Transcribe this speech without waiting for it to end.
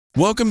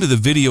Welcome to the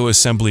video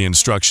assembly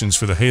instructions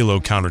for the Halo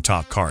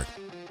countertop cart.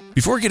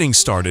 Before getting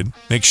started,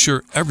 make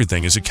sure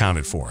everything is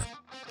accounted for.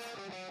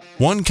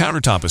 1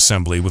 countertop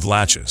assembly with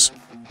latches.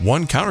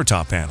 1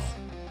 countertop panel.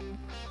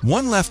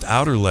 1 left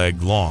outer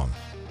leg long.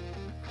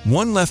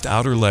 1 left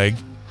outer leg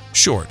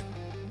short.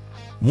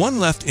 1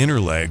 left inner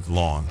leg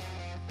long.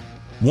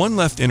 1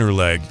 left inner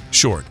leg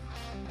short.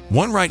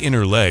 1 right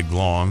inner leg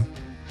long.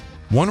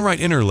 1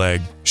 right inner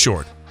leg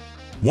short.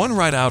 1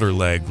 right outer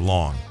leg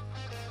long.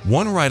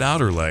 1 right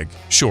outer leg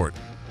short.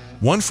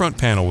 1 front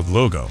panel with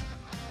logo.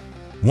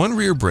 1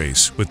 rear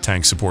brace with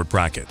tank support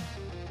bracket.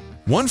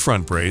 1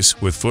 front brace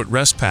with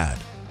footrest pad.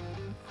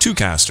 2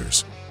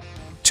 casters.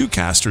 2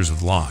 casters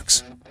with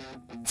locks.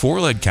 4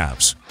 lead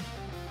caps.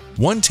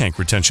 1 tank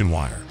retention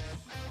wire.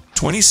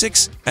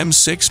 26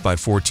 M6 by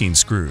 14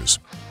 screws.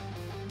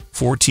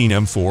 14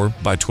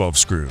 M4 by 12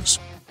 screws.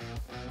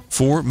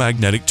 4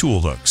 magnetic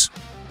tool hooks.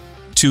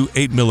 2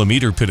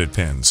 8mm pitted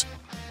pins.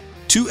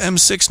 2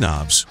 M6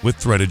 knobs with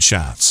threaded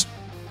shafts.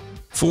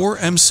 4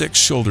 M6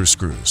 shoulder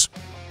screws.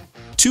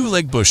 2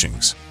 leg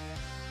bushings.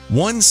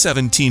 1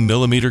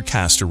 17mm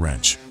caster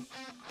wrench.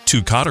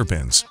 2 cotter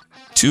pins.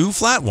 2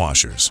 flat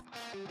washers.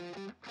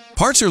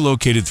 Parts are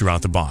located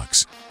throughout the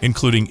box,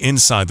 including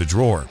inside the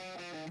drawer.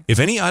 If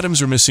any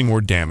items are missing or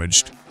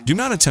damaged, do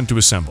not attempt to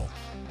assemble.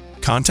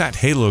 Contact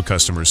Halo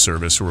customer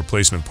service for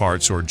replacement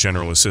parts or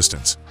general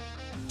assistance.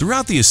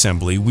 Throughout the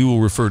assembly, we will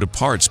refer to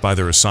parts by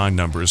their assigned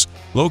numbers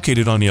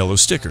located on yellow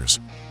stickers.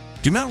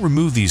 Do not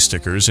remove these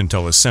stickers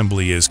until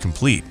assembly is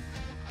complete.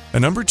 A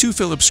number 2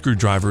 Phillips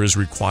screwdriver is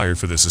required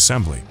for this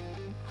assembly.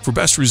 For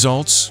best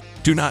results,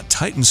 do not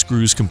tighten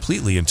screws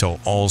completely until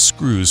all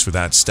screws for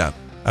that step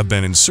have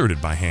been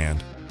inserted by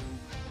hand.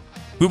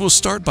 We will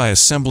start by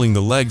assembling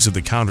the legs of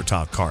the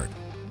countertop cart.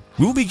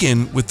 We will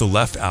begin with the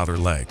left outer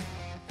leg.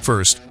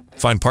 First,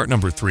 find part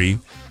number 3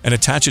 and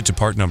attach it to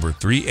part number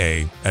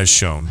 3A as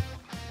shown.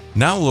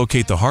 Now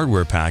locate the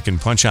hardware pack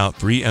and punch out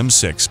 3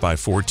 M6 by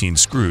 14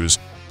 screws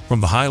from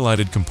the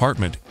highlighted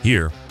compartment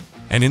here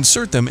and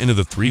insert them into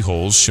the 3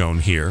 holes shown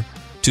here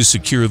to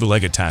secure the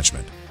leg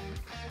attachment.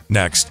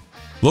 Next,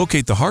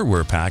 locate the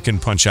hardware pack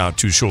and punch out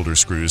 2 shoulder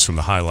screws from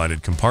the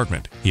highlighted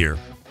compartment here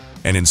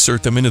and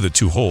insert them into the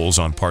 2 holes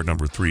on part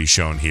number 3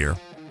 shown here.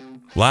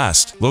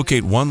 Last,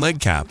 locate 1 leg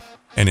cap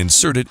and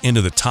insert it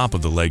into the top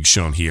of the leg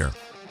shown here.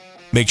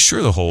 Make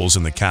sure the holes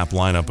in the cap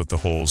line up with the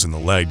holes in the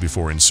leg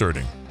before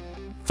inserting.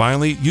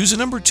 Finally, use a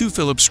number 2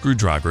 Phillips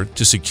screwdriver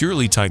to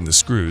securely tighten the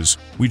screws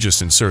we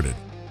just inserted.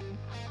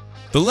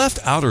 The left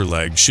outer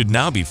leg should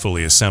now be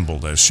fully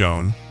assembled as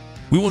shown.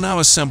 We will now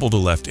assemble the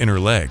left inner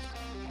leg.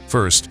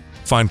 First,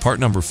 find part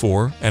number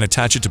 4 and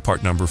attach it to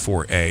part number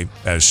 4A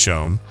as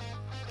shown.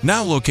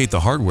 Now locate the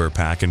hardware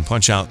pack and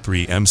punch out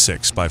 3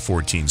 M6 by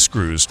 14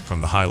 screws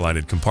from the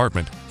highlighted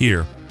compartment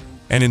here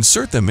and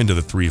insert them into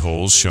the 3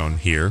 holes shown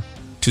here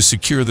to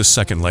secure the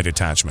second leg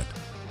attachment.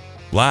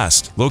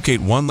 Last,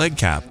 locate 1 leg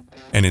cap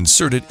and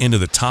insert it into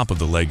the top of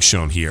the leg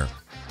shown here.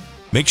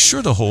 Make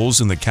sure the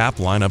holes in the cap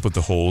line up with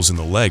the holes in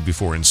the leg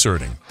before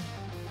inserting.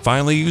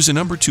 Finally, use a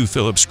number 2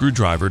 Phillips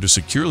screwdriver to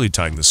securely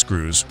tighten the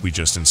screws we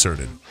just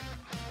inserted.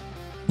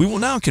 We will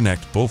now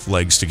connect both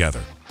legs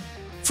together.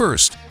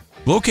 First,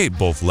 locate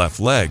both left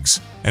legs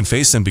and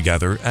face them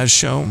together as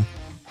shown,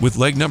 with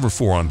leg number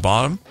 4 on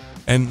bottom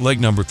and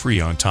leg number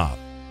 3 on top.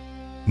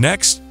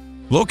 Next,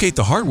 locate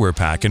the hardware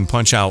pack and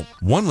punch out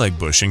 1 leg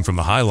bushing from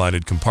the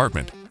highlighted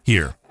compartment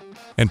here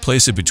and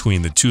place it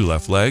between the 2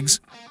 left legs,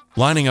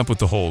 lining up with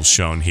the holes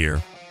shown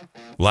here.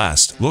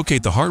 Last,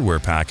 locate the hardware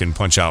pack and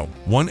punch out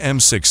 1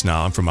 M6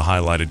 knob from a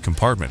highlighted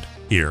compartment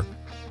here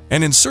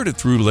and insert it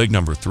through leg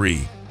number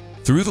 3,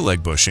 through the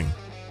leg bushing,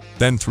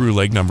 then through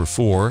leg number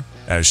 4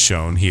 as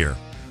shown here.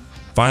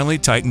 Finally,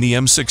 tighten the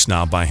M6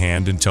 knob by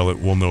hand until it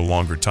will no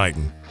longer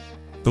tighten.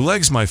 The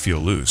legs might feel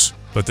loose,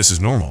 but this is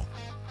normal.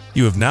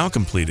 You have now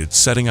completed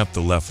setting up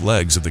the left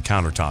legs of the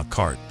countertop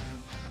cart.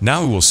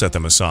 Now we will set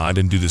them aside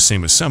and do the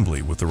same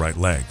assembly with the right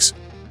legs.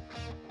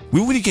 We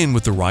will begin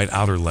with the right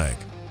outer leg.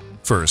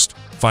 First,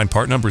 find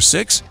part number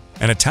 6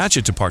 and attach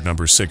it to part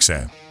number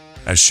 6A,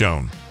 as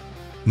shown.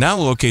 Now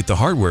locate the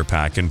hardware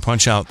pack and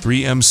punch out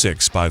 3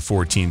 M6 by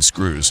 14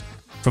 screws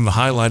from the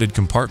highlighted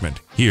compartment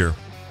here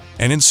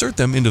and insert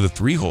them into the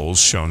 3 holes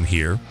shown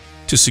here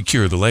to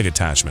secure the leg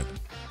attachment.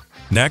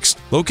 Next,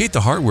 locate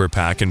the hardware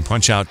pack and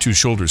punch out 2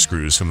 shoulder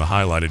screws from the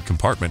highlighted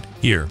compartment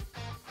here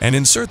and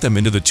insert them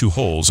into the 2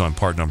 holes on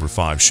part number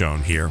 5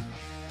 shown here.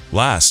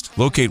 Last,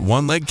 locate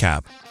 1 leg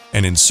cap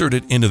and insert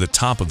it into the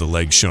top of the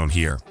leg shown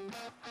here.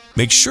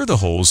 Make sure the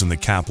holes in the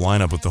cap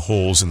line up with the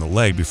holes in the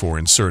leg before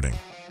inserting.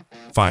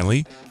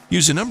 Finally,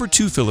 use a number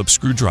 2 Phillips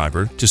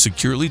screwdriver to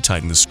securely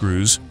tighten the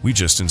screws we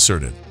just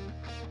inserted.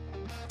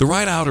 The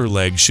right outer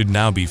leg should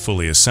now be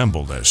fully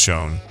assembled as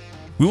shown.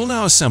 We will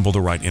now assemble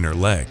the right inner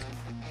leg.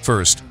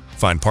 First,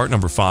 find part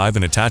number 5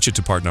 and attach it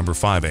to part number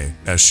 5A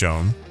as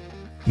shown.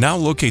 Now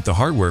locate the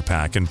hardware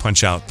pack and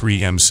punch out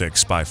 3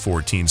 M6 by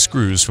 14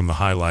 screws from the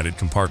highlighted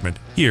compartment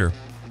here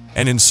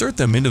and insert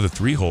them into the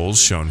 3 holes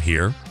shown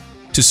here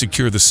to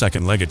secure the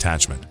second leg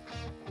attachment.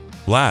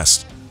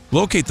 Last,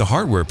 locate the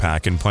hardware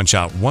pack and punch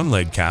out one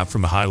leg cap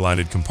from the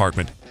highlighted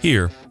compartment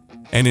here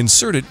and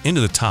insert it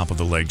into the top of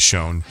the leg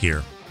shown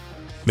here.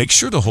 Make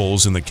sure the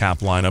holes in the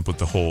cap line up with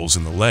the holes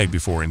in the leg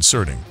before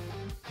inserting.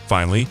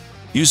 Finally,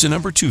 use a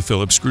number 2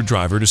 Phillips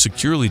screwdriver to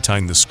securely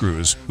tighten the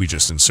screws we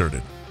just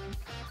inserted.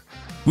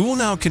 We will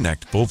now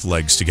connect both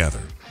legs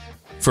together.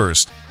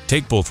 First,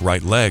 take both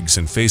right legs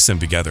and face them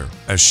together,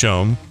 as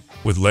shown,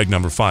 with leg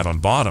number 5 on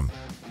bottom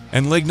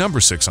and leg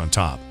number 6 on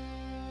top.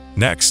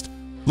 Next,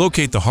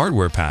 locate the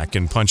hardware pack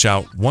and punch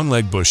out one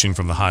leg bushing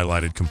from the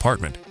highlighted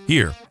compartment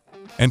here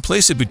and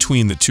place it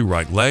between the 2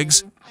 right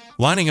legs,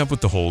 lining up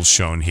with the holes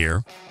shown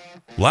here.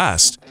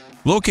 Last,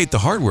 locate the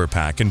hardware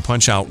pack and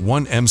punch out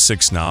one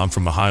M6 knob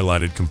from the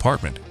highlighted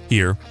compartment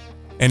here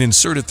and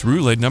insert it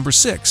through leg number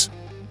 6,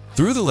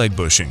 through the leg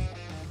bushing,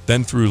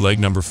 then through leg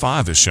number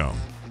 5 as shown.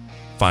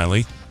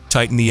 Finally,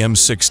 tighten the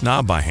M6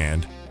 knob by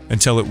hand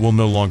until it will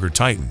no longer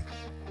tighten.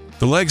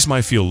 The legs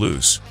might feel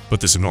loose,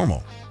 but this is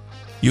normal.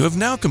 You have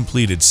now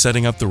completed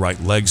setting up the right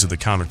legs of the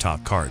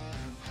countertop cart.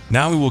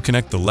 Now we will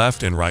connect the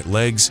left and right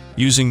legs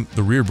using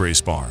the rear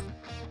brace bar.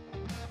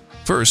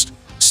 First,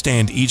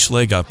 stand each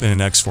leg up in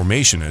an X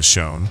formation as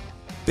shown,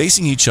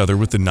 facing each other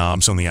with the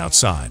knobs on the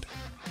outside.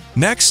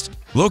 Next,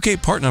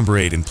 locate part number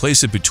 8 and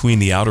place it between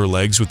the outer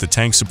legs with the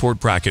tank support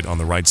bracket on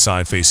the right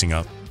side facing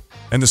up,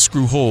 and the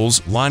screw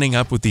holes lining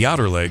up with the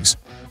outer legs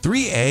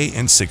 3A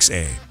and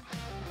 6A.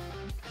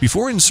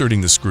 Before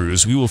inserting the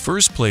screws, we will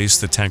first place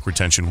the tank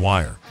retention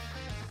wire.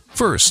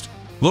 First,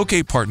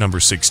 locate part number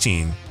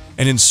 16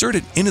 and insert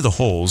it into the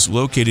holes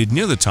located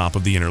near the top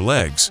of the inner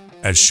legs,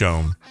 as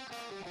shown.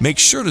 Make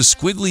sure the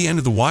squiggly end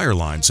of the wire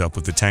lines up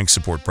with the tank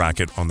support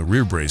bracket on the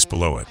rear brace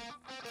below it.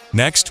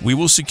 Next, we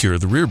will secure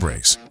the rear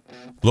brace.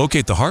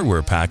 Locate the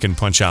hardware pack and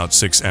punch out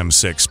 6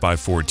 M6 by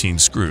 14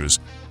 screws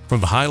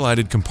from the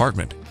highlighted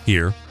compartment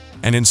here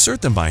and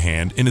insert them by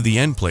hand into the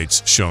end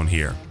plates shown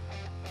here.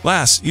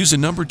 Last, use a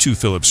number 2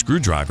 Phillips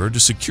screwdriver to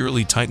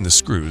securely tighten the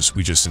screws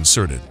we just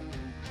inserted.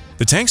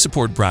 The tank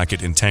support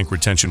bracket and tank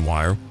retention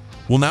wire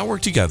will now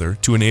work together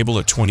to enable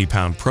a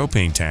 20-pound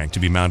propane tank to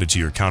be mounted to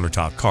your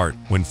countertop cart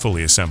when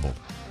fully assembled.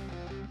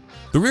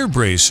 The rear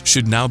brace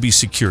should now be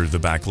secured to the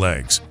back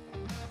legs.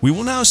 We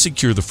will now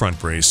secure the front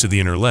brace to the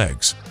inner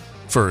legs.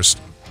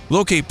 First,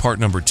 locate part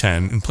number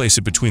 10 and place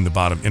it between the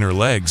bottom inner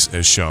legs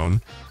as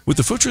shown, with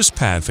the footrest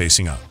pad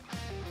facing up.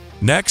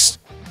 Next,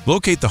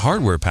 locate the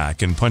hardware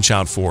pack and punch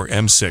out 4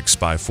 M6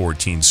 by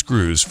 14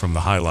 screws from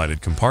the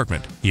highlighted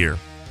compartment here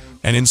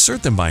and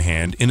insert them by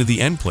hand into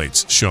the end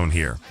plates shown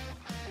here.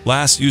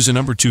 Last, use a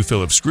number 2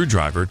 Phillips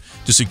screwdriver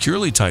to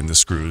securely tighten the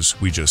screws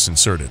we just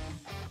inserted.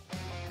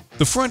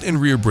 The front and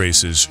rear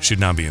braces should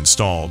now be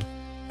installed,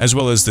 as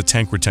well as the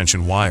tank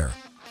retention wire.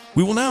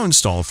 We will now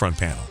install the front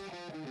panel.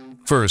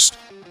 First,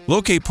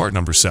 locate part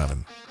number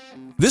 7.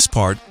 This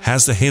part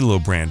has the Halo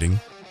branding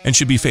and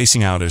should be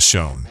facing out as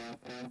shown.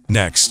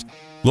 Next,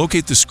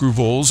 locate the screw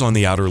holes on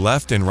the outer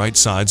left and right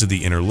sides of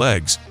the inner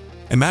legs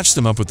and match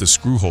them up with the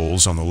screw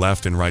holes on the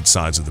left and right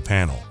sides of the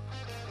panel.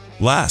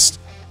 Last,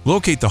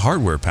 locate the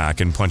hardware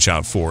pack and punch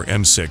out 4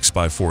 M6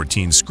 by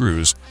 14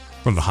 screws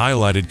from the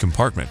highlighted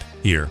compartment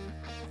here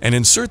and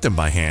insert them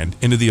by hand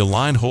into the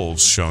aligned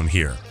holes shown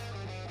here.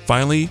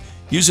 Finally,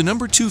 use a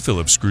number 2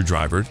 Phillips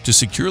screwdriver to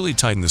securely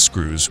tighten the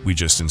screws we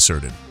just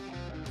inserted.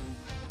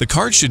 The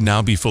cart should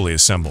now be fully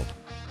assembled.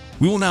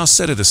 We will now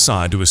set it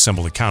aside to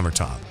assemble the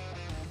countertop.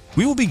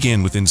 We will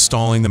begin with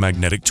installing the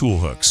magnetic tool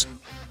hooks.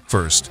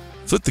 First,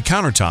 flip the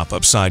countertop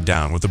upside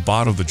down with the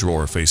bottom of the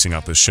drawer facing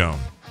up as shown.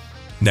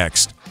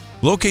 Next,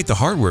 locate the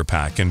hardware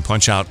pack and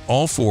punch out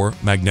all 4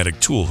 magnetic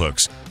tool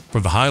hooks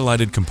from the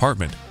highlighted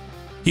compartment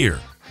here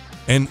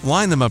and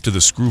line them up to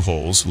the screw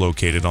holes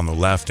located on the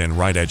left and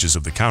right edges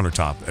of the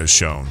countertop as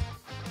shown.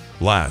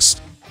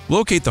 Last,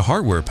 locate the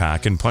hardware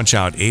pack and punch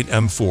out 8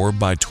 M4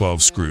 by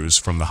 12 screws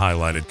from the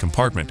highlighted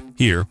compartment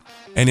here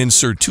and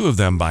insert 2 of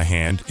them by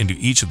hand into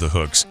each of the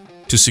hooks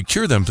to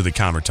secure them to the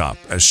countertop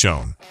as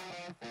shown.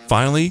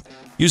 Finally,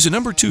 use a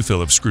number 2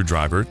 Phillips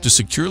screwdriver to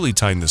securely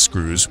tighten the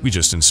screws we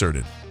just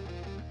inserted.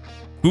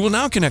 We will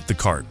now connect the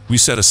cart we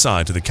set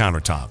aside to the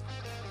countertop.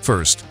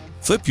 First,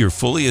 flip your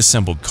fully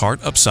assembled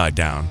cart upside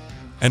down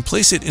and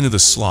place it into the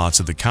slots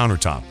of the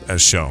countertop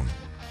as shown.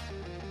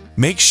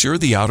 Make sure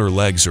the outer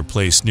legs are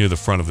placed near the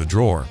front of the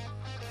drawer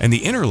and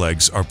the inner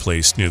legs are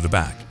placed near the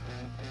back.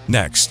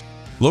 Next,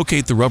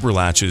 locate the rubber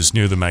latches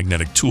near the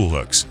magnetic tool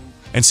hooks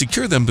and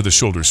secure them to the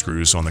shoulder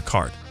screws on the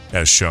cart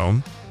as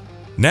shown.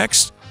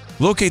 Next,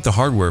 locate the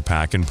hardware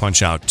pack and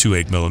punch out 2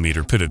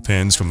 8mm pivot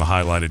pins from the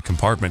highlighted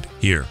compartment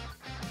here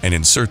and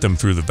insert them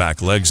through the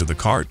back legs of the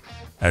cart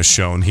as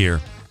shown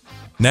here.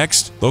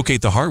 Next,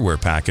 locate the hardware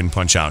pack and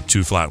punch out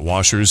 2 flat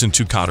washers and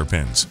 2 cotter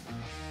pins.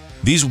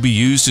 These will be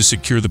used to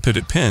secure the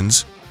pivot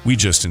pins we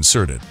just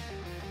inserted.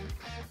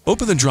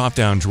 Open the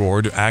drop-down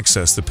drawer to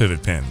access the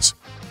pivot pins.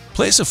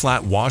 Place a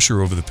flat washer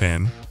over the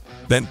pin,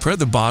 then thread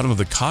the bottom of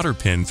the cotter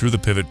pin through the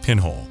pivot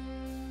pinhole.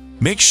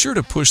 Make sure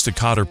to push the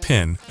cotter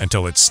pin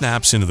until it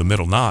snaps into the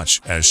middle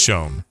notch as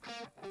shown.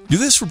 Do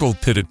this for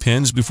both pivot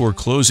pins before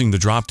closing the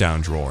drop-down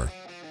drawer.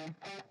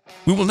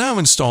 We will now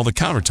install the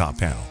countertop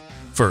panel.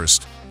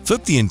 First,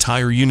 flip the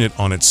entire unit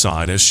on its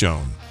side as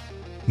shown.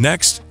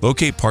 Next,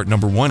 locate part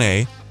number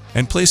 1A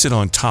and place it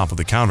on top of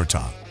the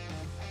countertop.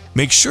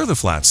 Make sure the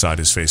flat side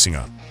is facing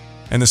up,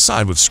 and the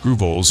side with screw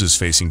holes is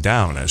facing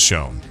down as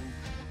shown.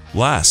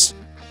 Last,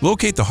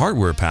 locate the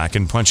hardware pack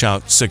and punch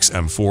out 6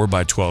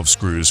 M4x12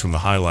 screws from the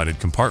highlighted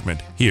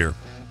compartment here,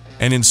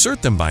 and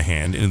insert them by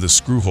hand into the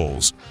screw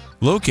holes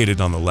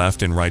located on the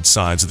left and right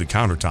sides of the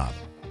countertop.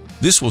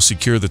 This will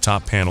secure the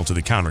top panel to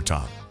the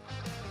countertop.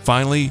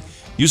 Finally,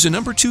 use a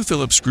number 2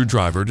 Phillips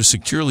screwdriver to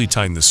securely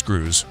tighten the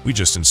screws we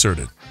just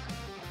inserted.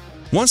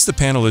 Once the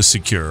panel is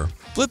secure,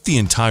 flip the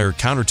entire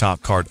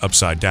countertop cart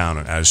upside down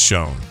as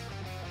shown.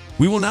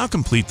 We will now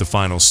complete the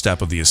final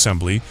step of the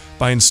assembly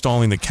by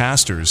installing the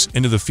casters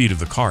into the feet of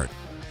the cart.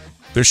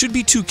 There should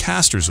be 2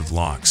 casters with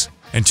locks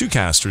and 2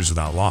 casters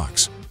without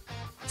locks.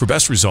 For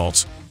best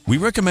results, we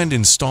recommend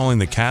installing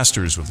the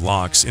casters with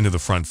locks into the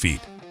front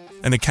feet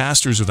and the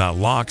casters without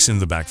locks into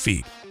the back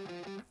feet.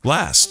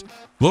 Last,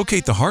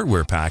 locate the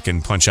hardware pack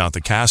and punch out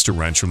the caster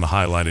wrench from the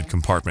highlighted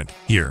compartment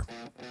here.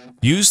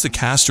 Use the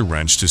caster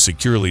wrench to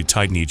securely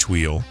tighten each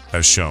wheel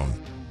as shown.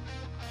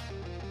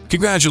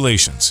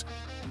 Congratulations!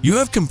 You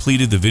have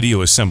completed the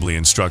video assembly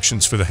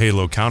instructions for the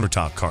Halo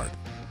countertop cart.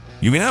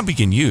 You may now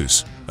begin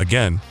use.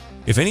 Again,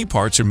 if any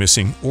parts are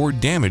missing or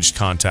damaged,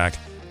 contact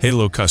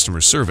Halo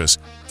customer service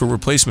for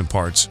replacement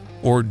parts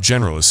or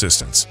general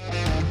assistance.